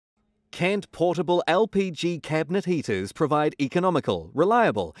Kent portable LPG cabinet heaters provide economical,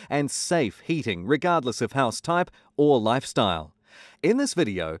 reliable and safe heating regardless of house type or lifestyle. In this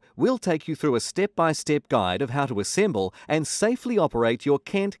video, we'll take you through a step-by-step guide of how to assemble and safely operate your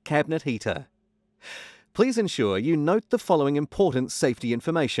Kent cabinet heater. Please ensure you note the following important safety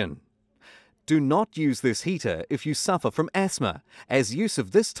information. Do not use this heater if you suffer from asthma, as use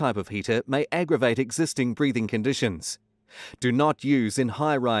of this type of heater may aggravate existing breathing conditions. Do not use in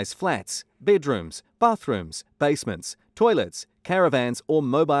high-rise flats, bedrooms, bathrooms, basements, toilets, caravans or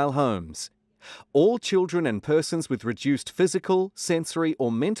mobile homes. All children and persons with reduced physical, sensory or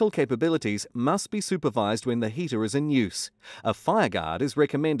mental capabilities must be supervised when the heater is in use. A fire guard is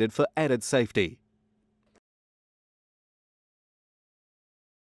recommended for added safety.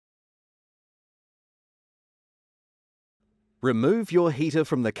 Remove your heater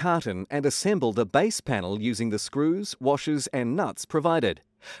from the carton and assemble the base panel using the screws, washers and nuts provided.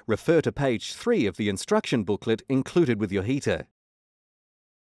 Refer to page 3 of the instruction booklet included with your heater.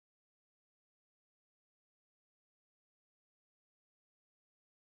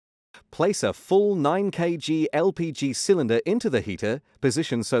 Place a full 9 kg LPG cylinder into the heater,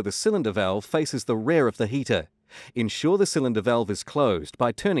 positioned so the cylinder valve faces the rear of the heater. Ensure the cylinder valve is closed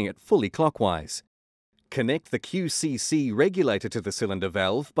by turning it fully clockwise. Connect the QCC regulator to the cylinder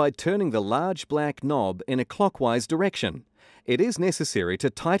valve by turning the large black knob in a clockwise direction. It is necessary to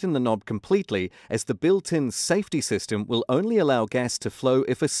tighten the knob completely, as the built-in safety system will only allow gas to flow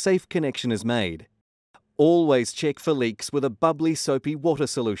if a safe connection is made. Always check for leaks with a bubbly soapy water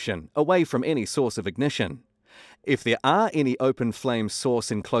solution, away from any source of ignition. If there are any open flame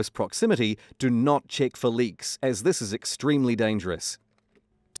source in close proximity, do not check for leaks, as this is extremely dangerous.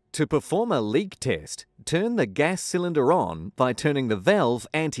 To perform a leak test, turn the gas cylinder on by turning the valve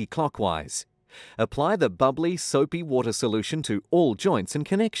anti-clockwise. Apply the bubbly, soapy water solution to all joints and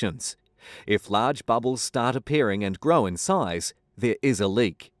connections. If large bubbles start appearing and grow in size, there is a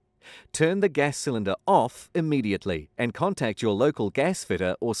leak. Turn the gas cylinder off immediately and contact your local gas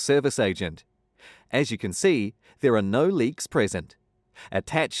fitter or service agent. As you can see, there are no leaks present.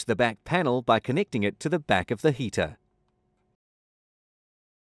 Attach the back panel by connecting it to the back of the heater.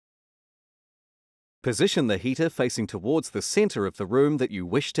 Position the heater facing towards the center of the room that you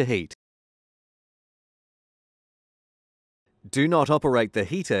wish to heat. Do not operate the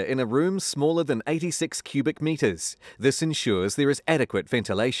heater in a room smaller than 86 cubic meters. This ensures there is adequate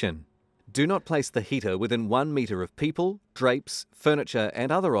ventilation. Do not place the heater within 1 meter of people, drapes, furniture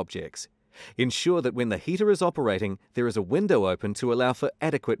and other objects. Ensure that when the heater is operating, there is a window open to allow for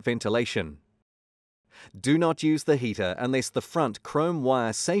adequate ventilation. Do not use the heater unless the front chrome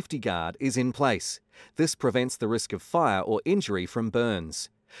wire safety guard is in place. This prevents the risk of fire or injury from burns.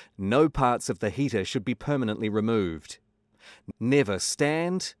 No parts of the heater should be permanently removed. Never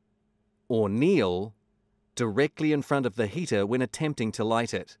stand or kneel directly in front of the heater when attempting to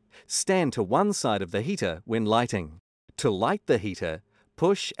light it. Stand to one side of the heater when lighting. To light the heater,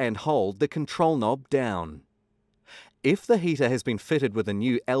 push and hold the control knob down. If the heater has been fitted with a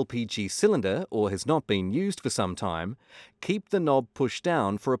new LPG cylinder or has not been used for some time, keep the knob pushed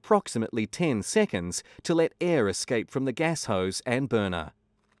down for approximately 10 seconds to let air escape from the gas hose and burner.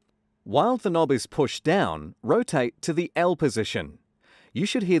 While the knob is pushed down, rotate to the L position. You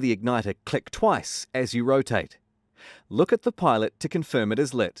should hear the igniter click twice as you rotate. Look at the pilot to confirm it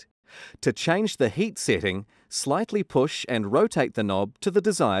is lit. To change the heat setting, slightly push and rotate the knob to the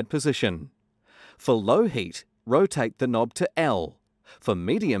desired position. For low heat, rotate the knob to L. For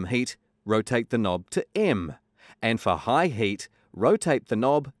medium heat, rotate the knob to M. And for high heat, rotate the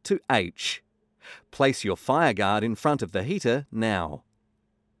knob to H. Place your fire guard in front of the heater now.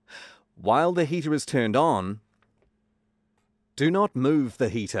 While the heater is turned on, do not move the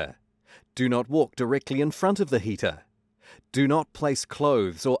heater. Do not walk directly in front of the heater. Do not place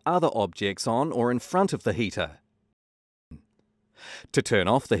clothes or other objects on or in front of the heater. To turn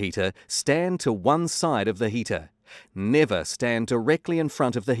off the heater, stand to one side of the heater. Never stand directly in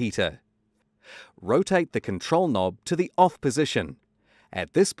front of the heater. Rotate the control knob to the off position.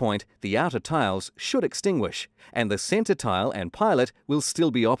 At this point, the outer tiles should extinguish, and the center tile and pilot will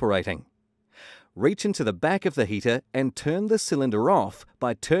still be operating. Reach into the back of the heater and turn the cylinder off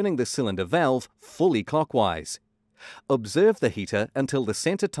by turning the cylinder valve fully clockwise. Observe the heater until the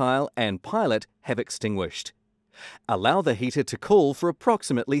center tile and pilot have extinguished. Allow the heater to cool for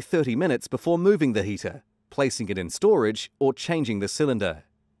approximately 30 minutes before moving the heater, placing it in storage or changing the cylinder.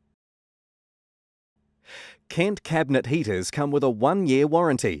 Kent cabinet heaters come with a 1-year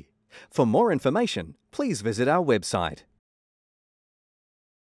warranty. For more information, please visit our website.